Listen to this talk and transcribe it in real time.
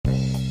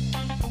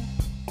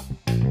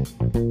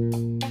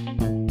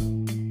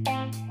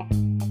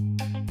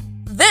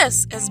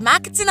This is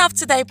Marketing of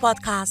Today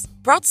podcast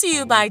brought to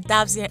you by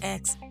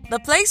DavsierX, the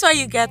place where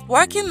you get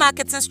working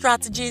marketing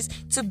strategies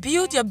to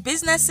build your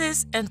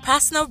businesses and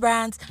personal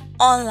brands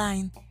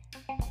online.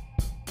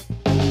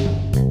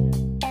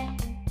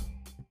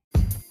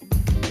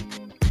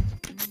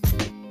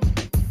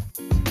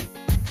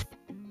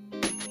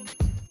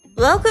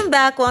 Welcome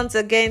back once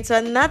again to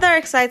another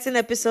exciting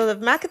episode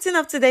of Marketing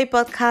of Today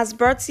podcast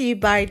brought to you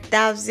by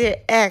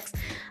DavsierX.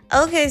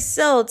 Okay,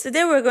 so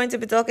today we're going to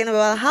be talking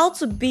about how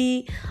to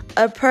be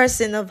a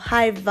person of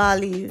high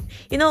value.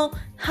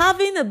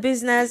 Having a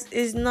business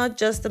is not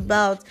just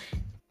about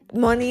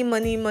money,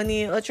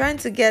 or trying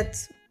to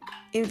get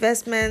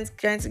investments,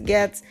 trying to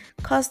get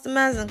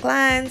customers and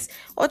clients,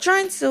 or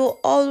trying to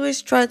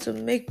always try to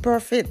make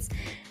profits.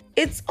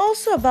 It's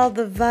also about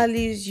the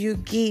values you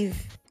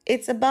give.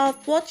 It's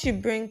about what you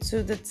bring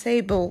to the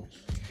table.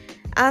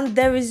 And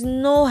there is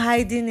no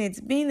hiding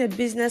it. Being a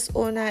business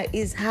owner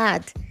is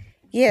hard.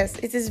 Yes,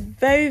 it is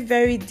very,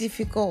 very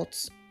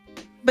difficult.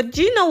 But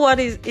do you know what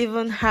is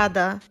even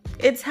harder?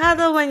 It's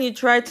harder when you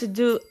try to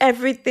do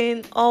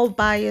everything all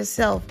by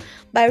yourself,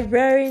 by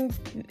wearing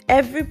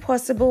every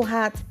possible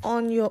hat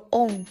on your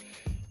own.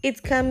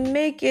 It can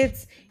make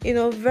it,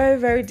 very,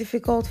 very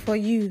difficult for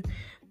you.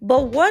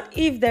 But what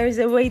if there is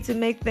a way to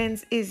make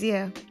things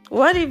easier?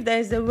 What if there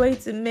is a way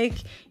to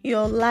make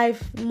your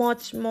life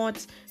much,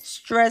 much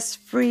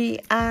stress-free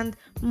and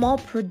more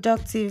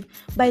productive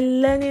by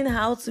learning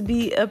how to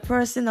be a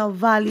person of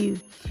value?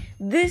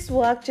 This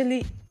will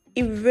actually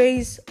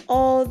erase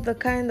all the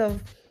kind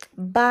of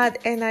bad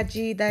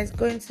energy that is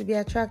going to be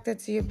attracted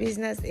to your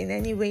business in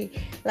any way.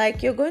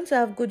 Like, you're going to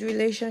have good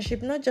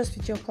relationship, not just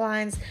with your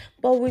clients,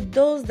 but with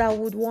those that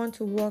would want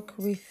to work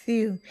with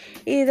you,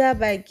 either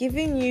by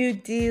giving you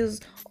deals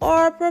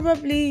or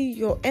probably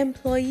your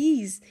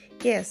employees.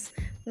 Yes,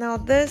 now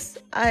this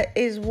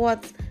is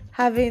what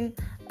having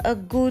a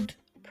good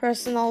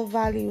personal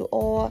value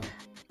or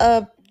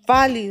a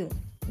value,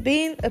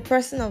 being a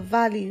person of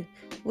value,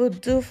 will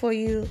do for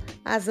you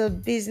as a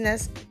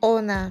business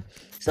owner.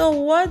 So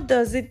what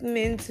does it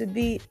mean to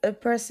be a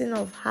person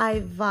of high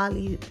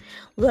value?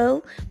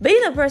 Well,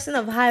 being a person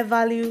of high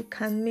value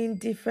can mean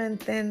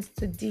different things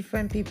to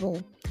different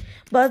people.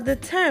 But the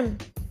term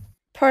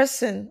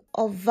person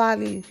of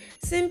value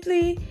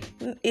simply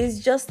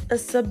is just a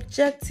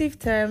subjective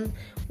term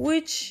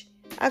which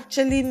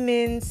actually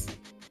means,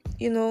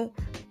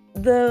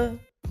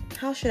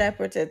 how should I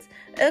put it?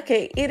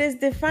 Okay, it is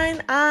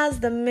defined as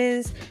the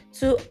means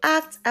to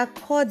act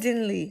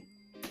accordingly.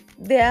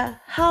 There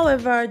are,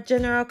 however,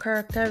 general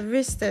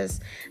characteristics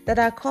that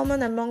are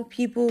common among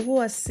people who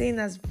are seen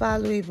as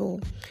valuable.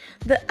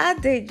 The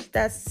adage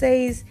that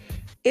says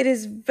it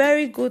is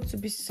very good to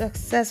be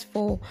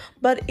successful,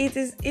 but it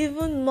is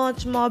even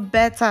much more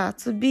better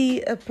to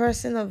be a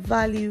person of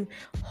value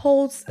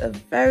holds a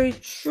very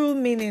true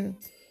meaning.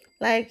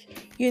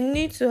 Like, you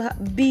need to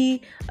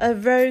be a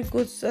very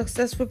good,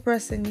 successful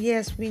person.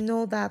 Yes, we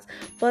know that.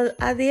 But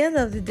at the end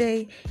of the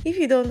day, if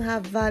you don't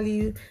have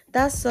value,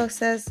 that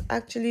success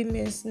actually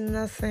means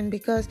nothing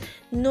because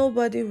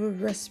nobody will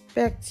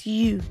respect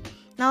you.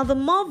 Now, the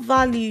more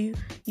value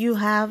you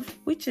have,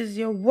 which is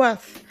your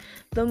worth,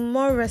 the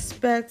more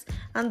respect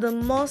and the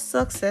more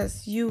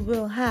success you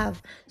will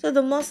have. So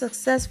the more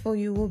successful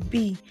you will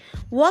be.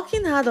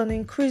 Working hard on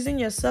increasing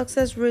your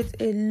success rate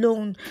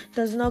alone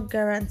does not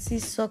guarantee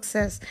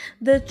success.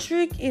 The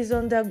trick is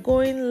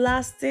undergoing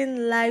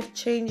lasting,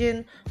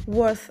 life-changing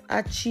worth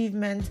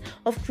achievement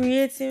of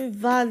creating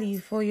value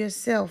for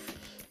yourself.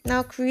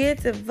 Now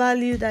create a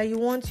value that you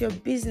want your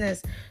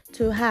business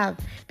to have.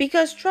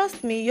 Because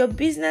trust me, your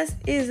business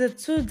is a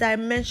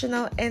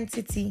two-dimensional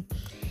entity.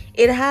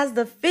 It has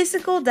the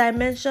physical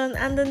dimension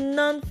and the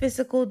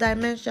non-physical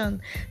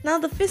dimension. Now,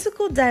 the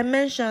physical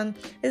dimension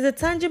is the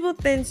tangible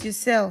things you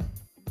sell.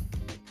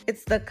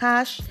 It's the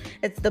cash,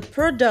 it's the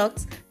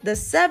products, the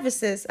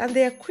services, and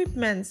the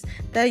equipment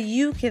that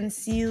you can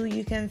see,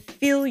 you can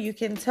feel, you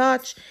can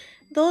touch.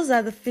 Those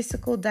are the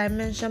physical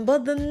dimension.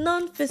 But the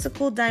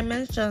non-physical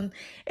dimension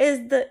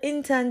is the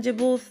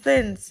intangible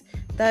things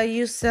that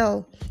you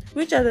sell,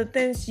 which are the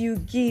things you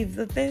give,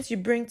 the things you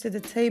bring to the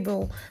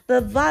table, the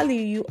value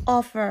you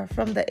offer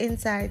from the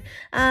inside.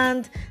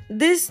 And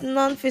this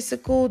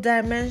non-physical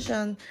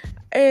dimension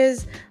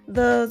is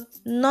the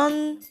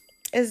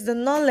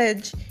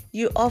knowledge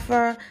you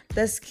offer,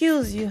 the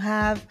skills you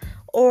have,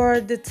 or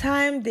the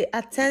time, the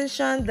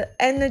attention, the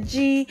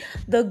energy,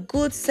 the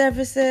good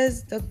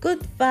services, the good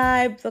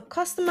vibe, the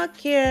customer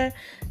care,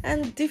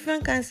 and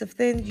different kinds of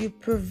things you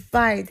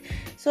provide.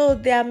 So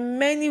there are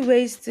many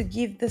ways to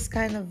give this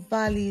kind of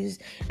values,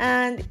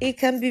 and it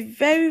can be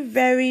very,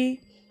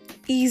 very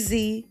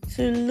easy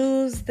to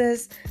lose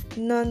this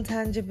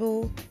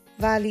non-tangible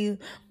value.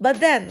 But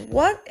then,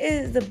 what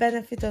is the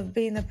benefit of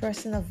being a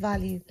person of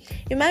value?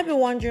 You might be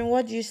wondering,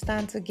 what do you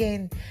stand to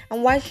gain?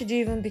 And why should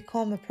you even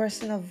become a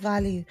person of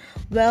value?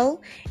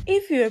 Well,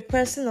 if you're a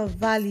person of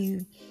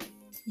value,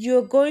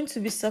 you're going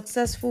to be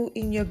successful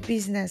in your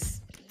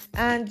business.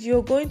 and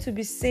you're going to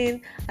be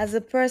seen as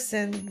a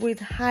person with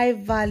high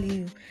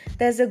value,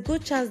 there's a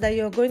good chance that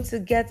you're going to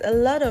get a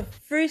lot of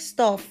free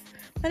stuff.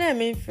 When I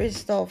mean free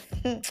stuff,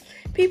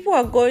 people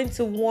are going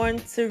to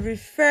want to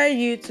refer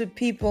you to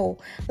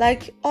people.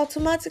 Like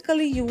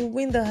automatically, you will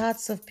win the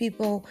hearts of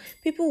people.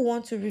 People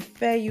want to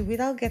refer you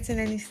without getting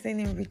anything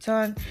in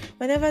return.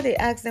 Whenever they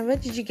ask them, where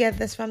did you get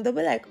this from? They'll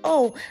be like,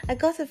 oh, I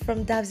got it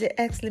from Davzia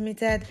X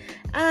Limited.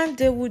 And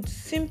they would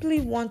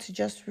simply want to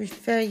just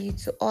refer you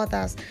to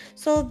others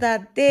so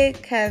that they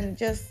can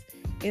just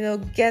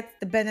get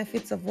the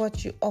benefits of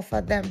what you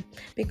offer them,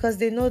 because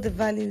they know the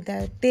value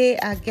that they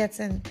are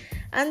getting.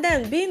 And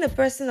then being a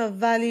person of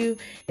value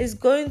is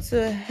going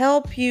to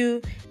help you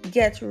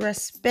get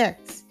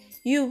respect.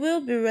 You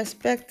will be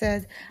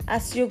respected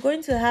as you're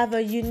going to have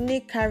a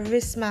unique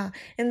charisma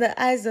in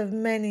the eyes of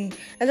many.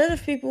 A lot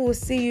of people will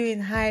see you in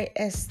high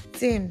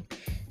esteem.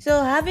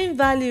 So, having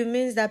value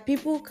means that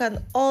people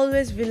can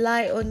always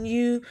rely on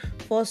you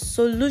for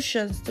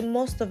solutions to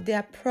most of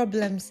their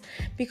problems,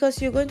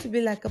 because you're going to be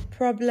like a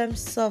problem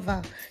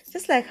solver.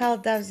 Just like how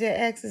Davzia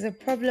X is a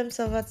problem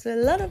solver to a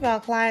lot of our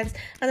clients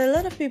and a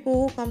lot of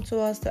people who come to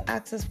us to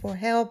ask us for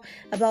help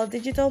about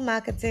digital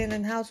marketing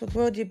and how to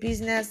grow their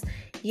business.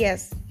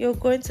 Yes, you're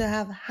going to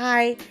have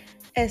high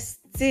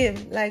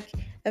esteem, like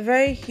a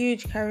very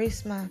huge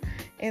charisma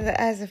in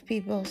the eyes of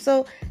people.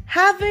 So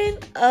having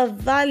a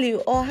value,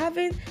 or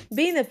having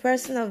being a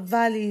person of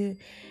value,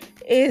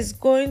 is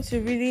going to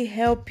really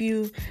help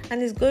you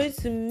and is going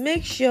to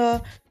make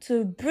sure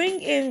to bring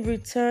in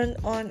return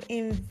on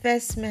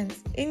investment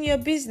in your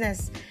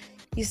business.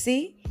 You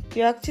see,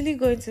 you're actually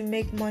going to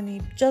make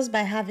money just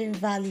by having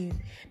value,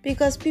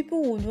 because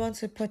people would want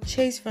to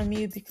purchase from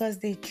you because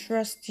they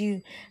trust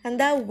you, and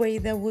that way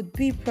there would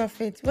be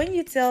profit. When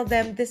you tell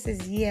them this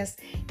is yes,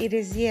 it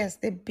is yes,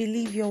 they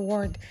believe your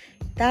word.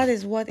 That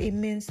is what it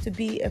means to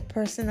be a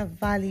person of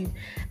value.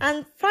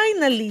 And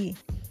finally,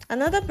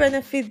 another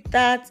benefit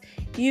that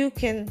you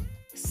can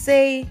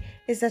say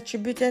is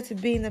attributed to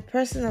being a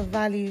person of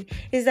value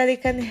is that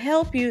it can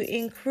help you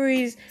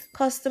increase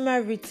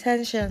customer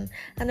retention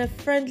and a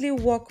friendly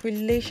work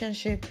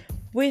relationship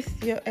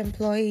with your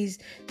employees.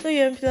 So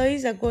your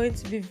employees are going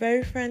to be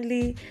very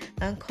friendly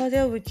and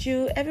cordial with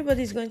you.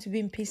 Everybody's going to be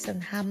in peace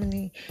and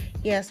harmony.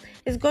 Yes,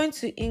 it's going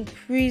to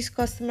increase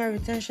customer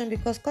retention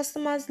because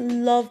customers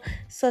love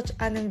such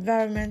an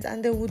environment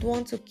and they would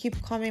want to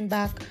keep coming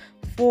back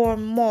for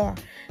more.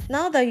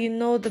 Now that you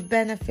know the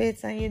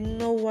benefits and you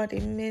know what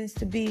it means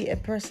to be a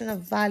person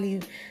of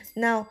value,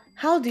 now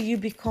how do you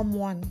become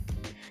one?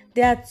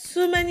 There are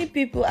too many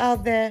people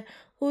out there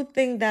who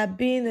think that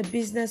being a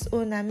business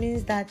owner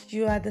means that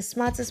you are the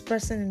smartest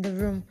person in the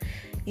room.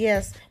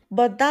 Yes,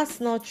 but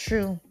that's not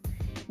true.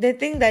 They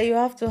think that you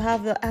have to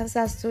have the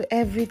answers to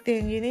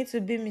everything. You need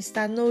to be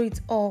Mr. Know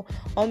It All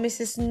or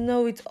Mrs.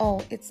 Know It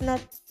All. It's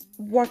not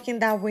working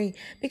that way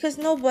because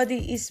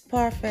nobody is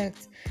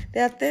perfect.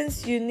 There are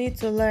things you need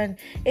to learn.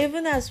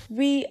 Even as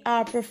we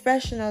are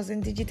professionals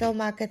in digital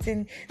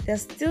marketing,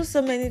 there's still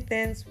so many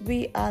things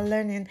we are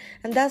learning,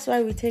 and that's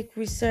why we take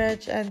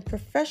research and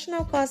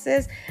professional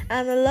courses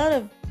and a lot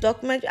of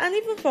document, and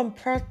even from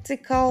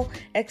practical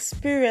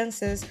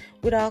experiences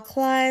with our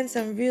clients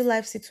and real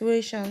life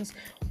situations,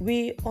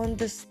 we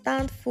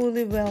understand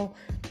fully well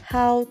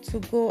how to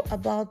go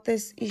about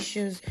these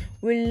issues.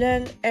 We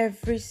learn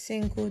every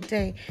single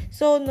day.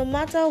 So no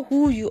matter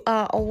who you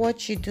are or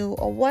what you do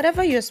or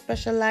whatever you're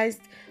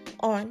specialized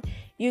on,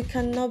 you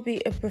cannot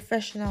be a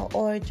professional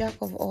or a jack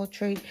of all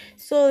trades.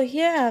 So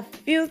here are a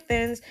few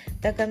things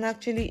that can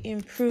actually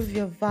improve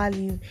your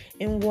value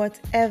in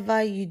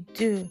whatever you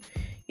do.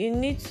 You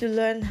need to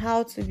learn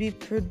how to be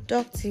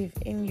productive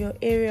in your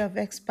area of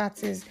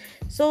expertise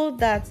so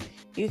that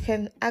you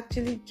can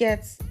actually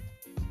get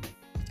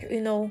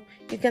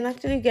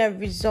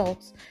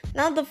results.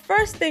 Now, the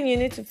first thing you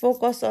need to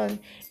focus on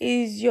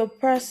is your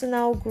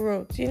personal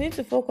growth. You need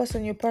to focus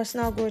on your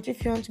personal growth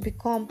if you want to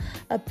become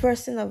a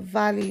person of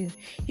value.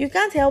 You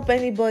can't help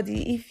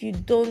anybody if you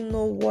don't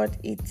know what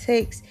it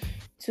takes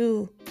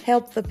to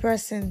help the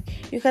person.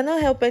 You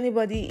cannot help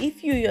anybody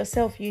if you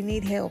yourself you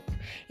need help.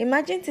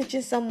 Imagine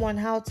teaching someone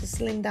how to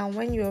slim down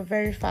when you are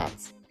very fat.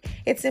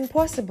 It's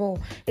impossible.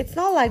 It's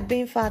not like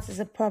being fat is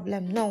a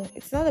problem. No,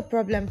 it's not a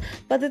problem.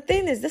 But the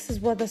thing is, this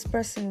is what this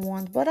person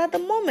wants. But at the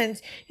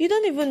moment, you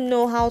don't even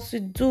know how to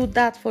do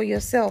that for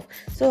yourself.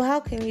 So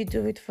how can you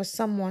do it for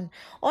someone?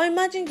 Or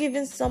imagine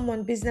giving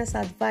someone business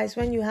advice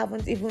when you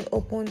haven't even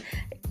opened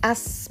as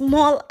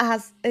small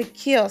as a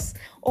kiosk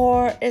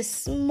or a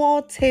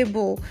small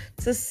table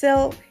to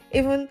sell.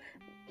 Even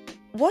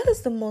what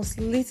is the most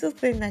little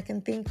thing I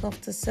can think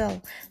of to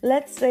sell?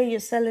 Let's say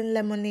you're selling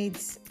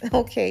lemonades.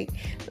 Okay,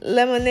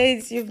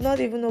 lemonades, you've not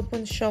even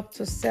opened shop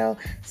to sell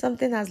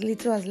something as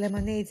little as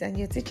lemonades, and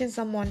you're teaching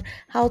someone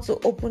how to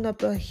open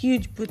up a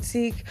huge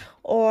boutique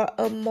or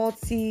a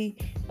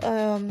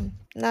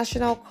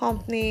national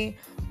company,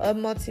 a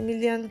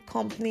multi-million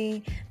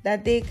company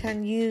that they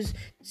can use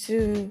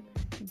to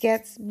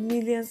get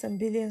millions and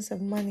billions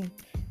of money.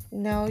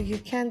 No, you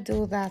can't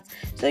do that.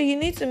 So you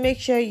need to make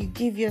sure you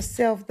give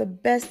yourself the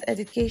best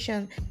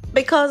education,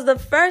 because the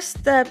first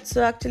step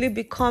to actually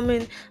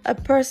becoming a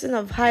person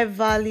of high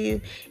value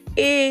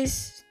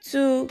is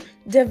to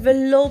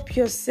develop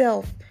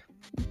yourself.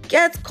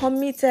 Get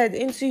committed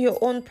into your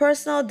own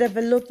personal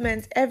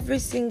development every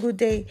single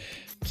day.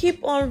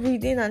 Keep on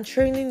reading and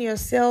training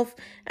yourself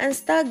and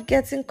start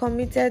getting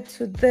committed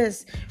to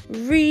this.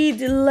 Read,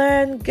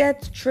 learn,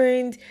 get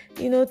trained,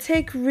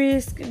 take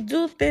risk,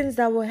 do things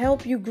that will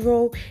help you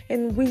grow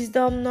in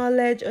wisdom,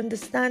 knowledge,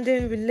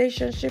 understanding,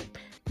 relationship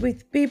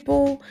with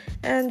people,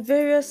 and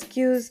various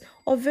skills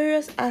or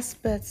various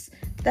aspects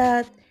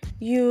that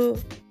you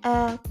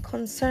are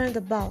concerned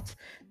about,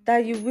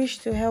 that you wish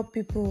to help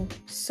people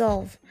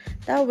solve.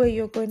 That way,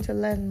 you're going to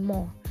learn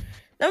more.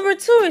 Number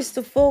two is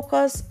to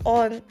focus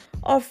on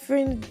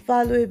offering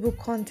valuable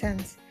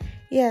content.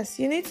 Yes,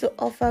 you need to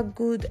offer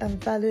good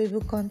and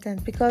valuable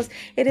content, because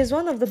it is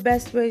one of the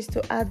best ways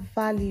to add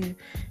value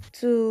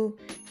to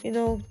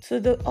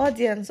to the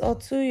audience or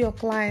to your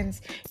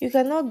clients. You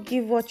cannot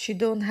give what you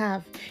don't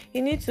have.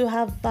 You need to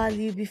have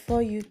value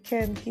before you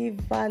can give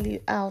value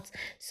out.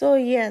 So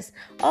yes,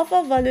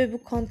 offer valuable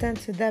content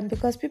to them,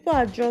 because people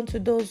are drawn to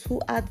those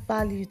who add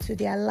value to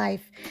their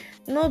life.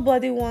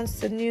 Nobody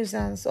wants a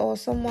nuisance or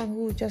someone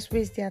who just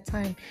waste their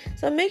time.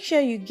 So make sure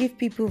you give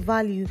people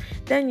value,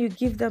 then you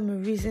give them a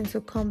reason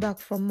to come back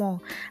for more.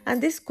 And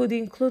this could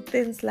include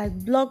things like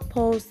blog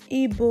posts,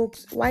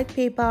 ebooks, white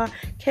paper,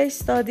 case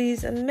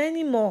studies, and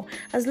many more,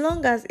 as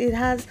long as it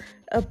has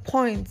a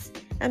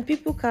point and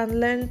people can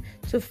learn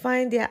to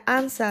find their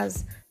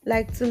answers,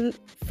 like to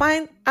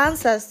find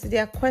answers to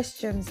their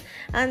questions,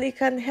 and it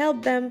can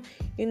help them,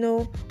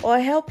 or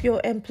help your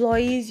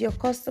employees, your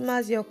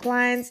customers, your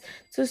clients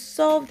to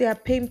solve their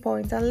pain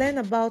points and learn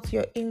about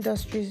your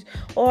industries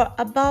or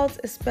about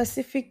a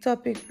specific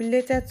topic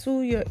related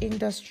to your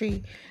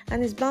industry,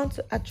 and it's bound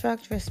to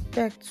attract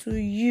respect to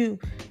you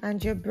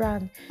and your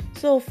brand.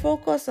 So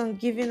focus on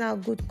giving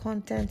out good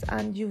content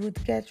and you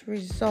would get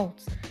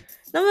results.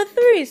 Number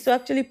three is to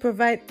actually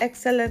provide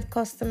excellent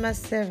customer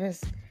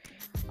service.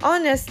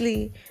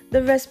 Honestly,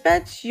 the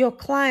respect your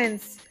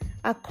clients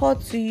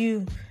accord to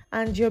you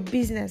and your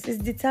business is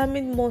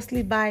determined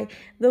mostly by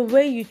the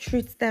way you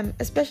treat them,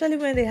 especially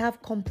when they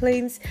have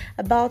complaints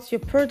about your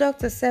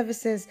product or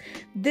services.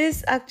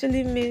 This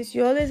actually means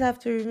you always have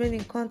to remain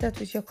in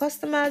contact with your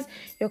customers,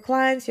 your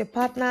clients, your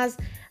partners,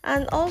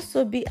 and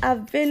also be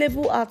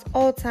available at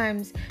all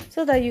times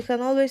so that you can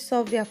always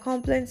solve their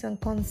complaints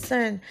and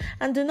concern.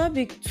 And do not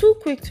be too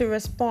quick to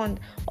respond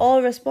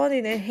or respond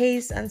in a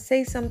haste and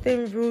say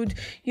something rude.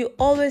 You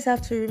always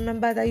have to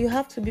remember that you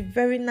have to be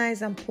very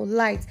nice and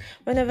polite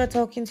whenever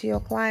talking to your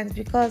clients,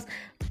 because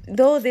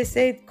though they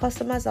say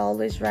customers are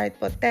always right,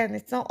 but then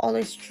it's not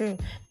always true.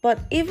 But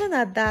even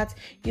at that,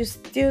 you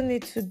still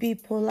need to be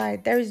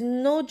polite. There is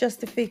no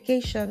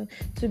justification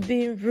to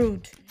being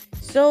rude.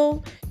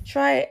 So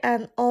try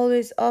and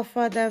always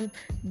offer them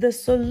the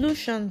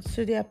solution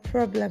to their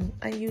problem,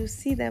 and you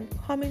see them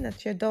coming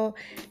at your door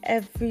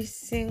every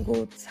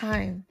single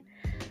time.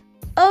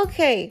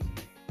 Okay,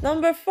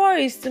 number four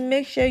is to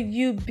make sure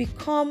you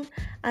become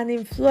an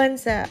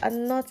influencer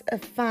and not a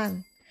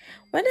fan.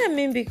 When I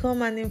mean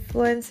become an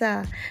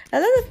influencer, a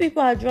lot of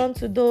people are drawn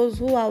to those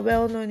who are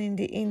well known in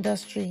the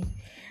industry.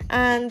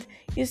 And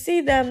you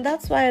see them,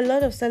 that's why a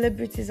lot of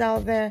celebrities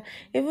out there,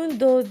 even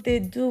though they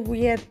do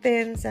weird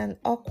things and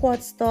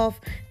awkward stuff,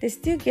 they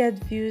still get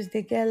views,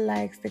 they get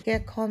likes, they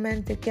get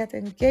comments, they get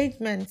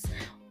engagements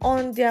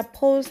on their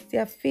posts,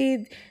 their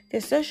feed,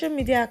 their social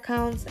media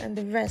accounts, and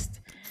the rest.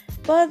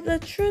 But the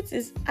truth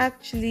is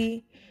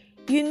actually,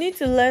 you need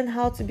to learn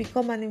how to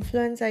become an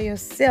influencer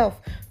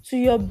yourself, to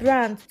your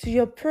brand, to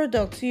your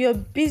product, to your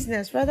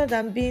business, rather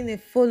than being a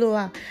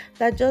follower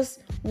that just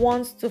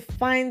wants to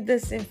find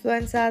these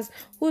influencers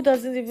who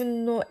doesn't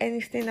even know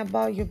anything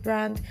about your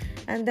brand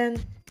and then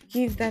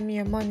give them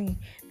your money.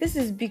 This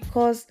is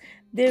because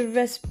they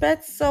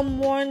respect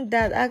someone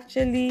that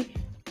actually,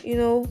 you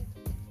know,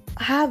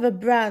 have a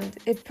brand,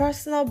 a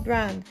personal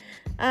brand.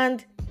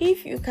 And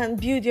if you can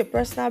build your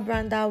personal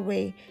brand that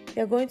way,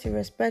 they're going to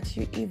respect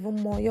you even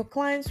more. Your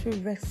clients will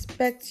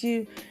respect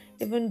you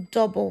even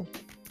double.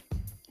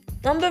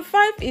 Number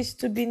five is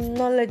to be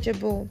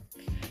knowledgeable.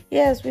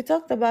 Yes, we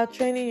talked about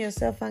training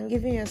yourself and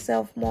giving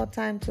yourself more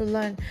time to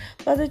learn.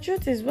 But the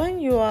truth is, when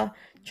you are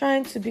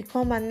trying to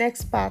become an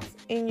expert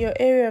in your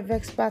area of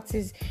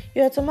expertise,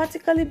 you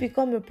automatically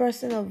become a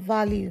person of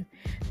value.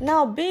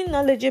 Now, being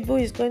knowledgeable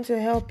is going to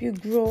help you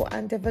grow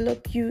and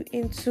develop you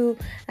into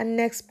an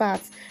expert.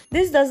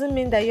 This doesn't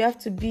mean that you have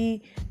to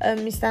be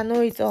Mr.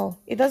 Know It All.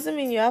 It doesn't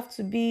mean you have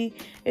to be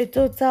a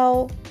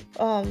total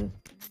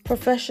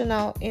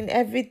professional in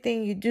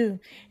everything you do.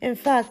 In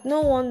fact,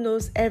 no one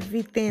knows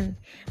everything,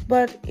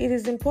 but it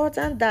is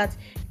important that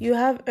you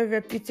have a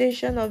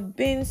reputation of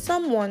being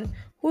someone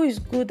who is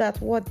good at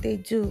what they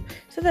do,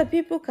 so that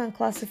people can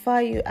classify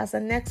you as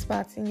an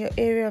expert in your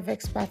area of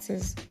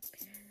expertise.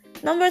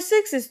 Number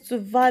six is to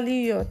value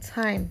your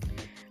time.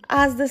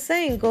 As the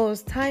saying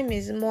goes, time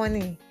is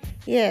money.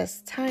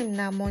 Yes, time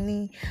now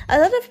money. A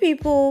lot of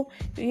people,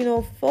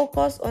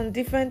 focus on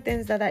different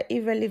things that are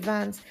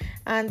irrelevant,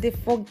 and they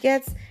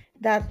forget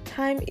that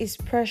time is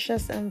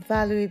precious and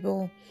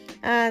valuable.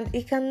 And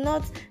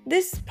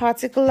these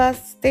particular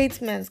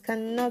statements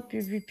cannot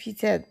be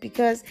repeated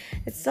because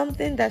it's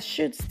something that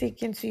should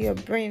stick into your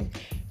brain.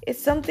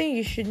 It's something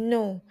you should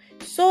know.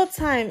 So,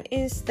 time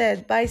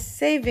instead by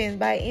saving,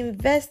 by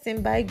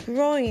investing, by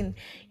growing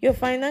your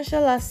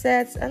financial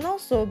assets, and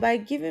also by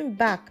giving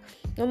back.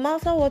 No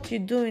matter what you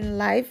do in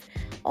life,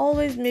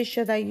 always make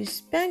sure that you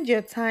spend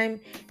your time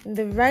in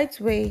the right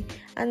way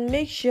and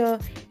make sure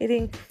it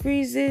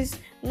increases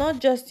not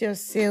just your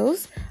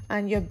sales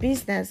and your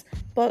business,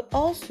 but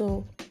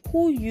also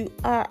who you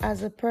are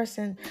as a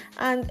person,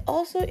 and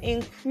also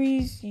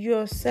increase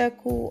your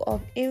circle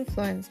of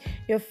influence,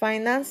 your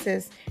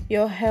finances,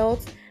 your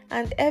health,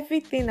 and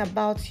everything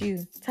about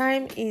you.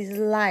 Time is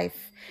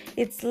life.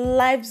 It's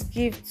life's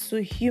gift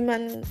to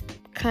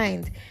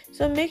humankind.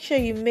 So make sure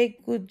you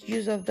make good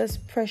use of this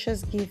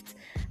precious gift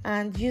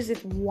and use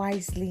it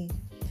wisely.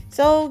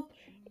 So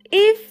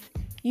if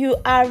you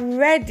are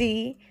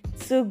ready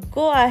to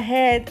go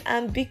ahead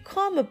and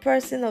become a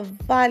person of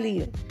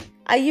value,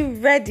 are you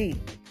ready?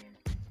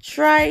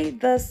 Try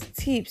these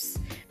tips.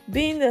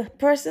 Being a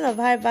person of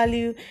high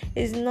value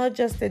is not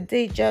just a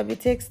day job. It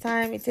takes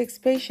time, it takes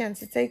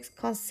patience, it takes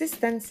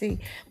consistency.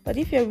 But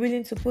if you're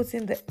willing to put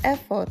in the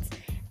effort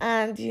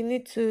and you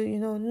need to,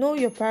 know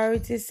your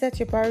priorities, set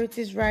your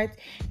priorities right,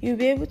 you'll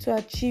be able to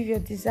achieve your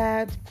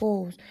desired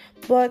goals.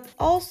 But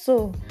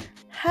also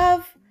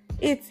have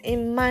it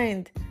in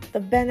mind the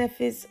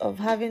benefits of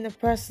having a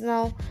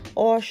personal,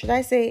 or should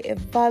I say, a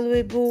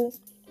valuable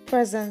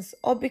presence,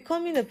 or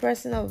becoming a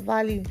person of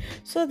value,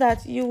 so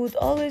that you would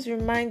always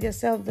remind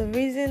yourself the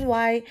reason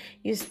why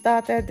you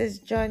started this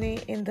journey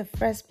in the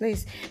first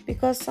place.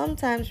 Because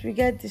sometimes we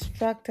get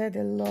distracted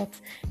a lot.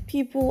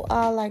 People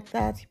are like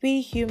that.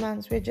 We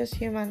humans, we're just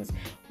humans.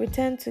 We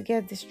tend to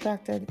get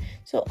distracted.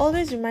 So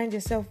always remind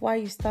yourself why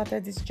you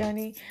started this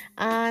journey,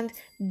 and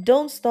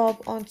don't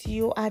stop until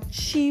you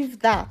achieve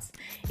that.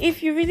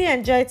 If you really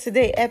enjoyed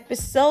today's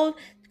episode,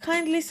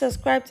 kindly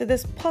subscribe to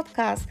this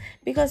podcast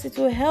because it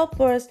will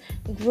help us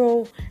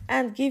grow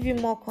and give you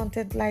more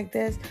content like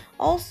this.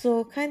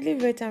 Also, kindly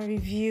rate and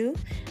review.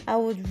 I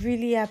would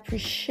really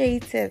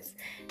appreciate it.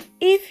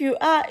 If you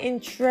are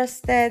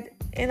interested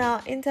in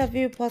our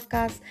interview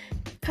podcast,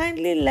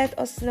 kindly let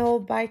us know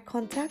by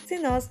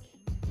contacting us,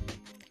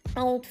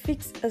 and we'll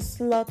fix a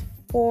slot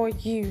for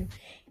you.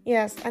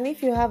 Yes, and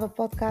if you have a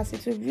podcast,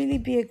 it would really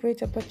be a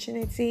great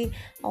opportunity.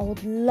 I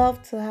would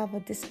love to have a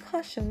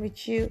discussion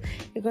with you.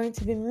 You're going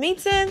to be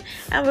meeting,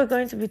 and we're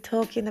going to be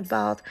talking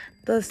about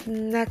this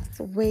next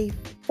way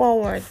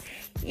forward.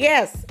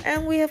 Yes,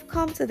 and we have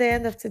come to the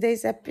end of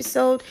today's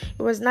episode.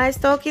 It was nice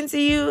talking to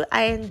you.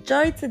 I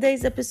enjoyed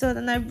today's episode,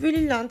 and I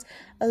really learned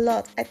a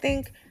lot. I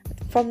think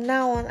from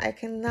now on, I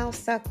can now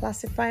start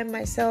classifying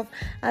myself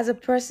as a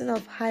person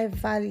of high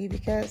value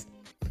because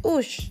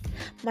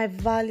my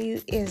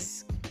value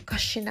is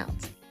gushing out.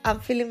 I'm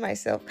feeling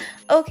myself.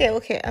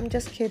 Okay, I'm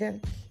just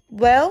kidding.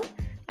 Well,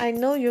 I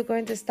know you're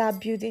going to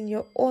start building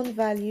your own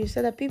value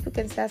so that people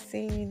can start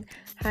seeing you in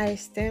high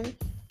esteem.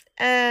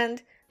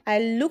 And I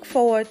look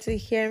forward to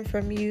hearing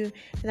from you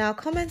in our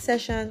comment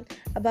section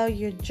about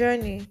your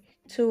journey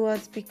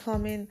towards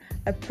becoming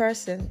a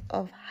person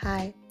of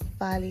high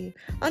value.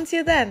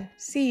 Until then,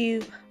 see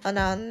you on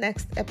our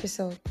next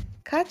episode.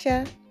 Catch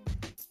ya!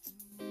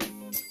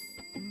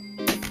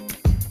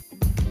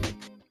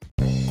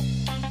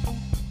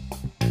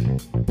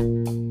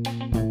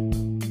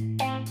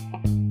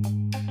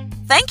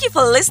 Thank you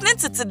for listening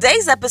to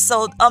today's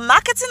episode of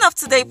Marketing of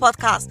Today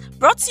podcast,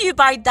 brought to you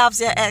by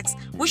Davzia X.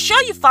 We're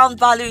sure you found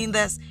value in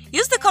this.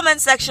 Use the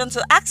comment section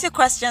to ask your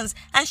questions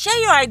and share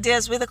your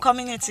ideas with the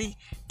community.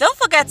 Don't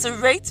forget to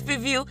rate,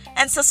 review,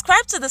 and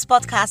subscribe to this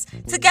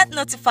podcast to get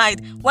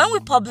notified when we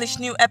publish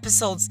new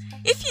episodes.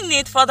 If you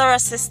need further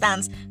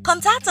assistance,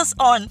 contact us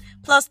on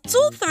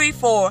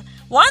 +234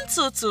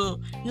 122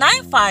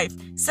 95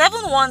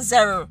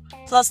 710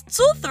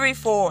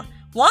 +234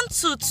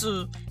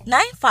 122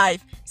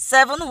 95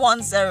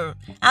 710,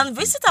 and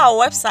visit our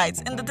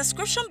website in the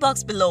description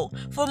box below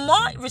for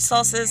more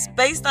resources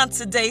based on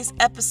today's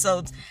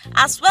episodes,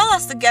 as well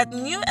as to get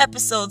new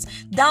episodes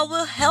that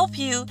will help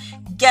you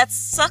get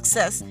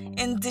success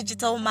in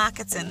digital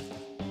marketing.